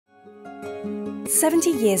70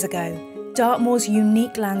 years ago, Dartmoor's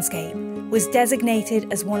unique landscape was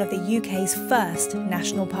designated as one of the UK's first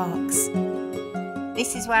national parks.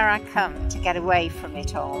 This is where I come to get away from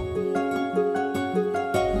it all.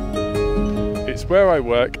 It's where I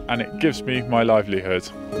work and it gives me my livelihood.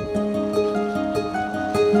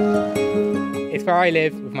 It's where I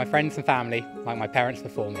live with my friends and family, like my parents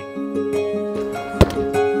before me.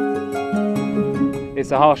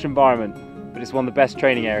 It's a harsh environment, but it's one of the best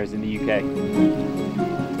training areas in the UK.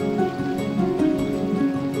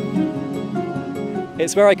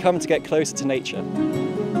 It's where I come to get closer to nature.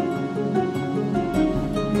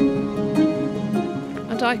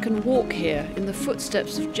 And I can walk here in the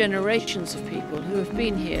footsteps of generations of people who have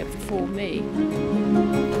been here before me.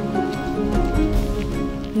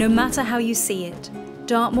 No matter how you see it,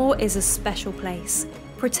 Dartmoor is a special place,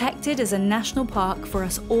 protected as a national park for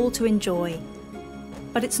us all to enjoy.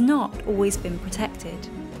 But it's not always been protected.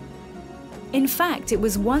 In fact, it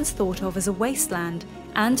was once thought of as a wasteland,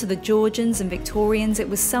 and to the Georgians and Victorians it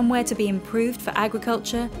was somewhere to be improved for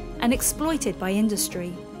agriculture and exploited by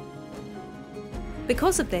industry.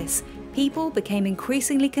 Because of this, people became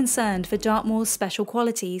increasingly concerned for Dartmoor's special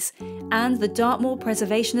qualities, and the Dartmoor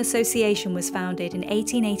Preservation Association was founded in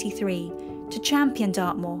 1883 to champion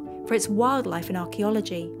Dartmoor for its wildlife and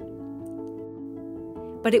archaeology.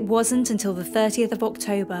 But it wasn't until the 30th of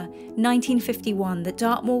October 1951 that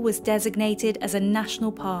Dartmoor was designated as a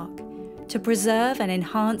national park to preserve and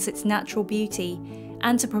enhance its natural beauty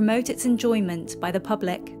and to promote its enjoyment by the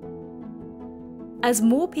public. As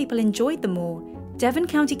more people enjoyed the moor, Devon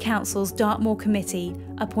County Council's Dartmoor Committee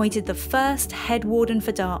appointed the first head warden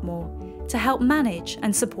for Dartmoor to help manage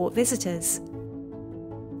and support visitors.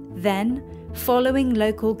 Then, following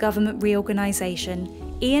local government reorganisation,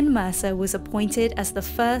 Ian Mercer was appointed as the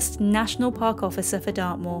first National Park Officer for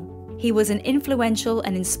Dartmoor. He was an influential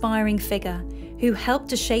and inspiring figure who helped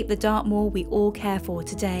to shape the Dartmoor we all care for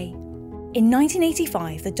today. In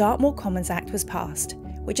 1985, the Dartmoor Commons Act was passed,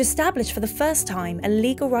 which established for the first time a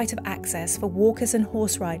legal right of access for walkers and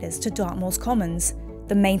horse riders to Dartmoor's commons,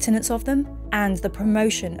 the maintenance of them, and the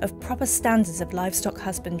promotion of proper standards of livestock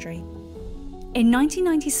husbandry. In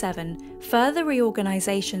 1997, further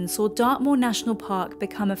reorganisation saw Dartmoor National Park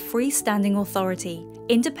become a freestanding authority,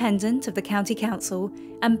 independent of the County Council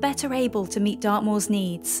and better able to meet Dartmoor's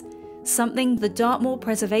needs, something the Dartmoor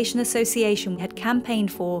Preservation Association had campaigned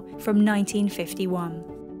for from 1951.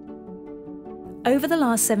 Over the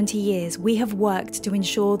last 70 years, we have worked to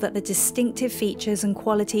ensure that the distinctive features and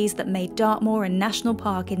qualities that made Dartmoor a national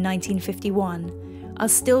park in 1951 are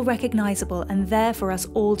still recognisable and there for us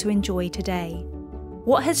all to enjoy today.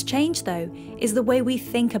 What has changed, though, is the way we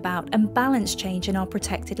think about and balance change in our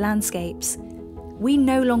protected landscapes. We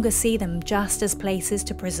no longer see them just as places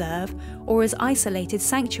to preserve or as isolated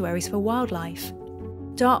sanctuaries for wildlife.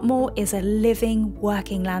 Dartmoor is a living,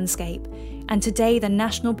 working landscape, and today the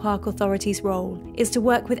National Park Authority's role is to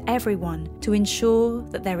work with everyone to ensure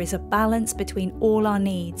that there is a balance between all our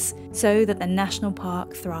needs so that the national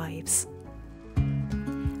park thrives.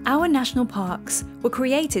 Our national parks were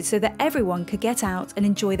created so that everyone could get out and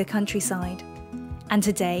enjoy the countryside. And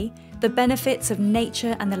today, the benefits of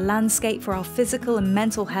nature and the landscape for our physical and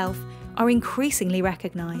mental health are increasingly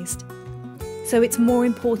recognised. So it's more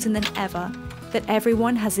important than ever that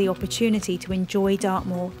everyone has the opportunity to enjoy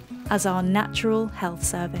Dartmoor as our natural health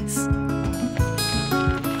service.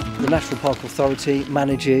 The National Park Authority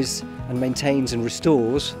manages and maintains and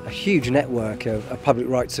restores a huge network of public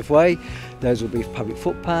rights of way. Those will be public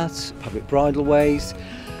footpaths, public bridleways,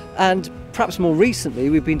 and perhaps more recently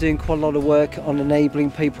we've been doing quite a lot of work on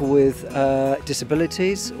enabling people with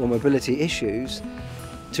disabilities or mobility issues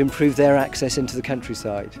to improve their access into the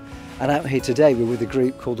countryside. And out here today we're with a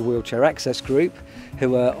group called the Wheelchair Access Group,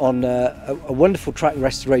 who are on a wonderful track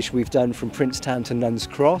restoration we've done from Princetown to Nuns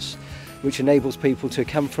Cross, which enables people to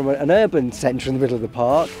come from an urban centre in the middle of the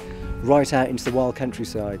park right out into the wild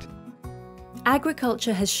countryside.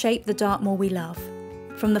 Agriculture has shaped the Dartmoor we love,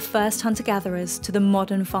 from the first hunter-gatherers to the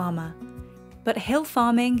modern farmer. But hill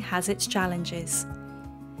farming has its challenges.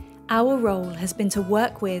 Our role has been to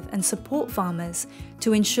work with and support farmers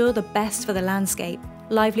to ensure the best for the landscape,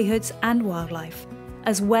 livelihoods and wildlife,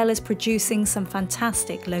 as well as producing some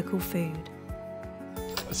fantastic local food.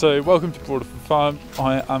 So welcome to Broadford Farm.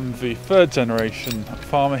 I am the third generation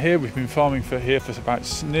farmer here. We've been farming here for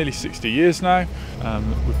about nearly 60 years now.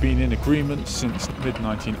 We've been in agreement since the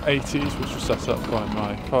mid-1980s, which was set up by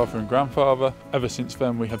my father and grandfather. Ever since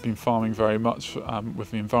then we have been farming very much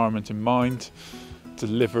with the environment in mind,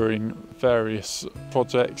 delivering various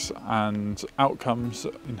projects and outcomes,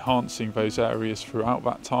 enhancing those areas throughout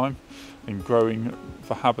that time. in growing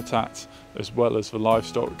for habitat as well as for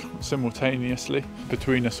livestock simultaneously.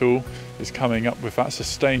 Between us all is coming up with that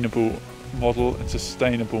sustainable model and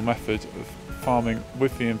sustainable method of farming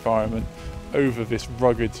with the environment over this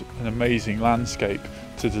rugged and amazing landscape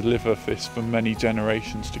to deliver this for many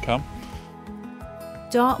generations to come.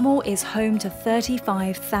 Dartmoor is home to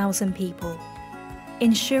 35,000 people.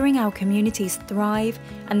 Ensuring our communities thrive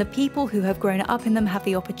and the people who have grown up in them have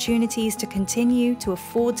the opportunities to continue to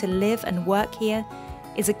afford to live and work here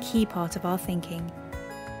is a key part of our thinking.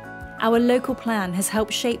 Our local plan has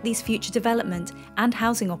helped shape these future development and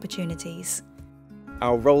housing opportunities.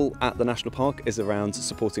 Our role at the National Park is around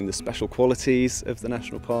supporting the special qualities of the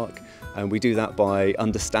National Park, and we do that by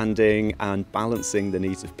understanding and balancing the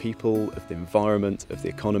needs of people, of the environment, of the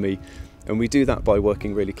economy, and we do that by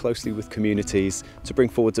working really closely with communities to bring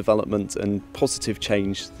forward development and positive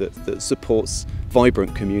change that supports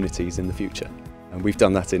vibrant communities in the future. And we've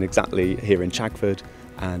done that exactly here in Chagford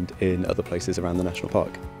and in other places around the National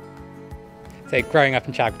Park. So growing up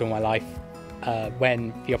in Chagford all my life,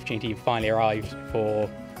 when the opportunity finally arrived for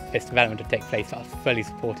this development to take place, I was fully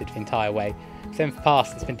supported the entire way. So in the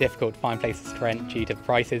past it's been difficult to find places to rent due to the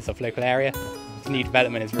prices of the local area. This new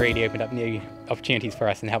development has really opened up new opportunities for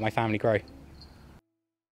us and helped my family grow.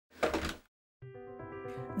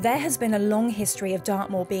 There has been a long history of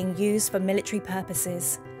Dartmoor being used for military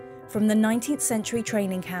purposes, from the 19th century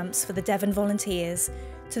training camps for the Devon Volunteers,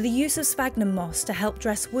 to the use of sphagnum moss to help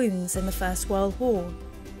dress wounds in the First World War,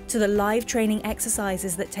 to the live training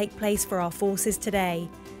exercises that take place for our forces today,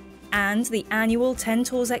 and the annual 10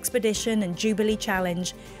 Tours expedition and Jubilee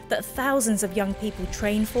Challenge that thousands of young people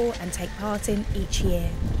train for and take part in each year.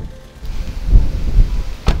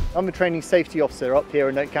 I'm a training safety officer up here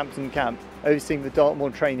in Oakhampton Camp, overseeing the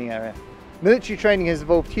Dartmoor training area. Military training has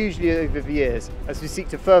evolved hugely over the years as we seek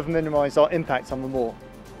to further minimise our impact on the moor.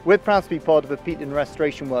 We're proud to be part of the peatland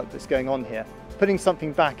restoration work that's going on here, putting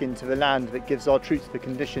something back into the land that gives our troops the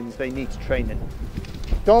conditions they need to train in.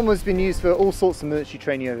 Dartmoor has been used for all sorts of military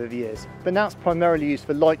training over the years, but now it's primarily used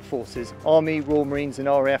for light forces, Army, Royal Marines and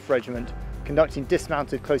RAF Regiment, conducting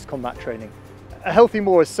dismounted close combat training. A healthy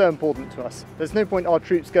moor is so important to us. There's no point our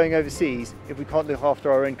troops going overseas if we can't look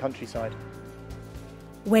after our own countryside.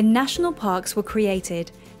 When national parks were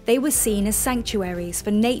created, they were seen as sanctuaries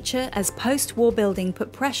for nature as post-war building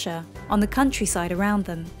put pressure on the countryside around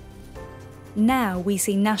them. Now we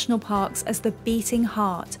see national parks as the beating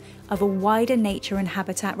heart of a wider nature and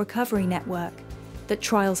habitat recovery network that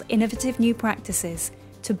trials innovative new practices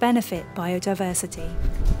to benefit biodiversity.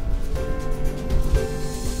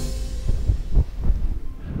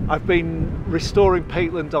 I've been restoring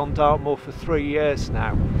peatland on Dartmoor for 3 years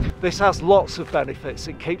now. This has lots of benefits.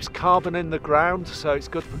 It keeps carbon in the ground, so it's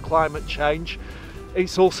good for climate change.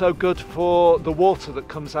 It's also good for the water that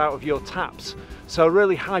comes out of your taps. So a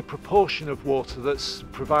really high proportion of water that's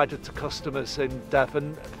provided to customers in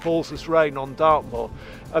Devon falls as rain on Dartmoor.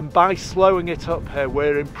 And by slowing it up here,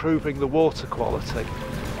 we're improving the water quality.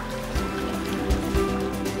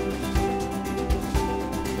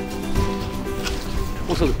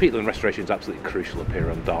 Also, the peatland restoration is absolutely crucial up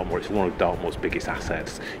here on Dartmoor. It's one of Dartmoor's biggest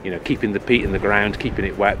assets. You know, keeping the peat in the ground, keeping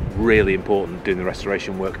it wet, really important doing the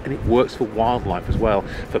restoration work. And it works for wildlife as well,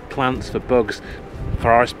 for plants, for bugs. For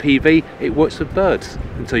RSPV, it works for birds.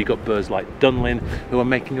 And so you've got birds like Dunlin, who are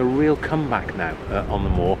making a real comeback now on the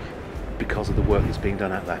moor because of the work that's being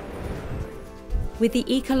done out there. With the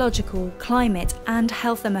ecological, climate and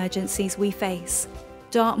health emergencies we face,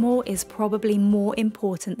 Dartmoor is probably more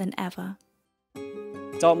important than ever.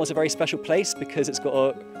 Dartmoor's a very special place because it's got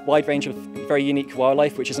a wide range of very unique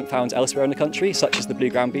wildlife which isn't found elsewhere in the country, such as the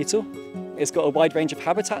blue ground beetle. It's got a wide range of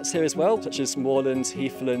habitats here as well, such as moorland,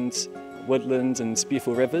 heathland, woodland and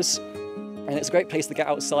beautiful rivers. And it's a great place to get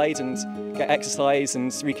outside and get exercise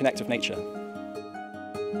and reconnect with nature.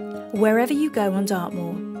 Wherever you go on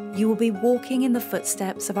Dartmoor, you will be walking in the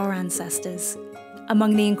footsteps of our ancestors,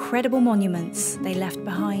 among the incredible monuments they left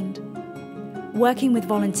behind. Working with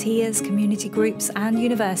volunteers, community groups and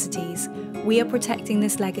universities, we are protecting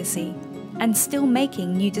this legacy and still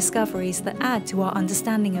making new discoveries that add to our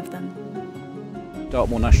understanding of them.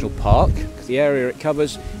 Dartmoor National Park, the area it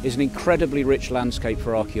covers, is an incredibly rich landscape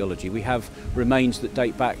for archaeology. We have remains that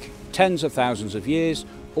date back tens of thousands of years,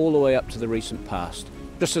 all the way up to the recent past.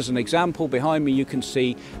 Just as an example, behind me you can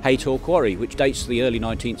see Haytor Quarry, which dates to the early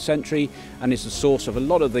 19th century and is the source of a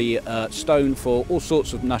lot of the stone for all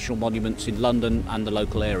sorts of national monuments in London and the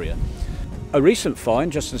local area. A recent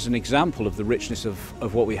find, just as an example of the richness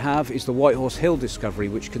of what we have, is the Whitehorse Hill discovery,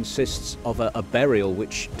 which consists of a burial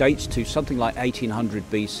which dates to something like 1800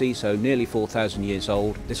 BC, so nearly 4,000 years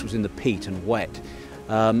old. This was in the peat and wet.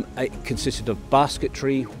 It consisted of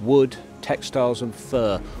basketry, wood, textiles and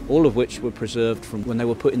fur, all of which were preserved from when they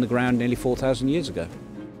were put in the ground nearly 4,000 years ago.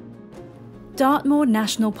 Dartmoor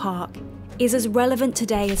National Park is as relevant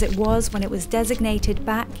today as it was when it was designated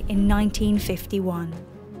back in 1951.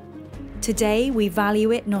 Today we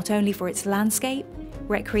value it not only for its landscape,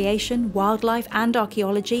 recreation, wildlife and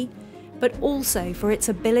archaeology, but also for its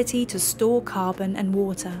ability to store carbon and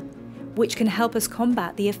water, which can help us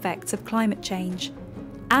combat the effects of climate change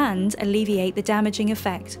and alleviate the damaging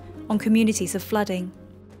effect on communities of flooding.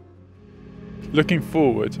 Looking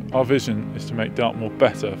forward, our vision is to make Dartmoor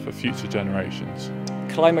better for future generations.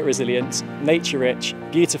 Climate resilient, nature rich,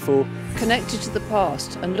 beautiful. Connected to the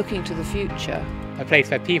past and looking to the future. A place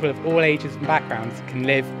where people of all ages and backgrounds can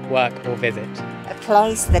live, work or visit. A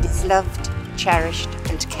place that is loved, cherished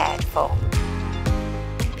and cared for.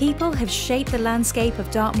 People have shaped the landscape of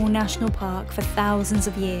Dartmoor National Park for thousands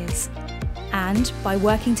of years. And by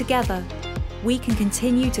working together, we can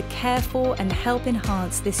continue to care for and help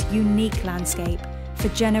enhance this unique landscape for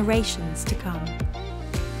generations to come.